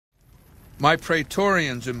My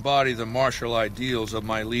Praetorians embody the martial ideals of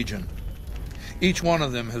my legion. Each one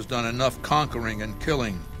of them has done enough conquering and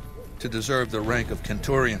killing to deserve the rank of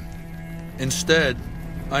centurion. Instead,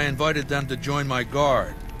 I invited them to join my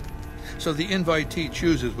guard. So the invitee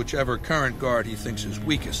chooses whichever current guard he thinks is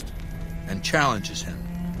weakest and challenges him.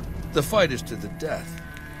 The fight is to the death.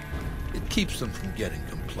 It keeps them from getting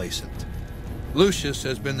complacent. Lucius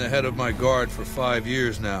has been the head of my guard for 5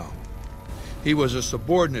 years now. He was a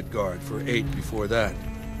subordinate guard for 8 before that.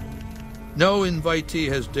 No invitee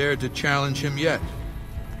has dared to challenge him yet.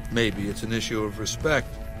 Maybe it's an issue of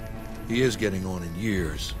respect. He is getting on in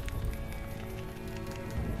years.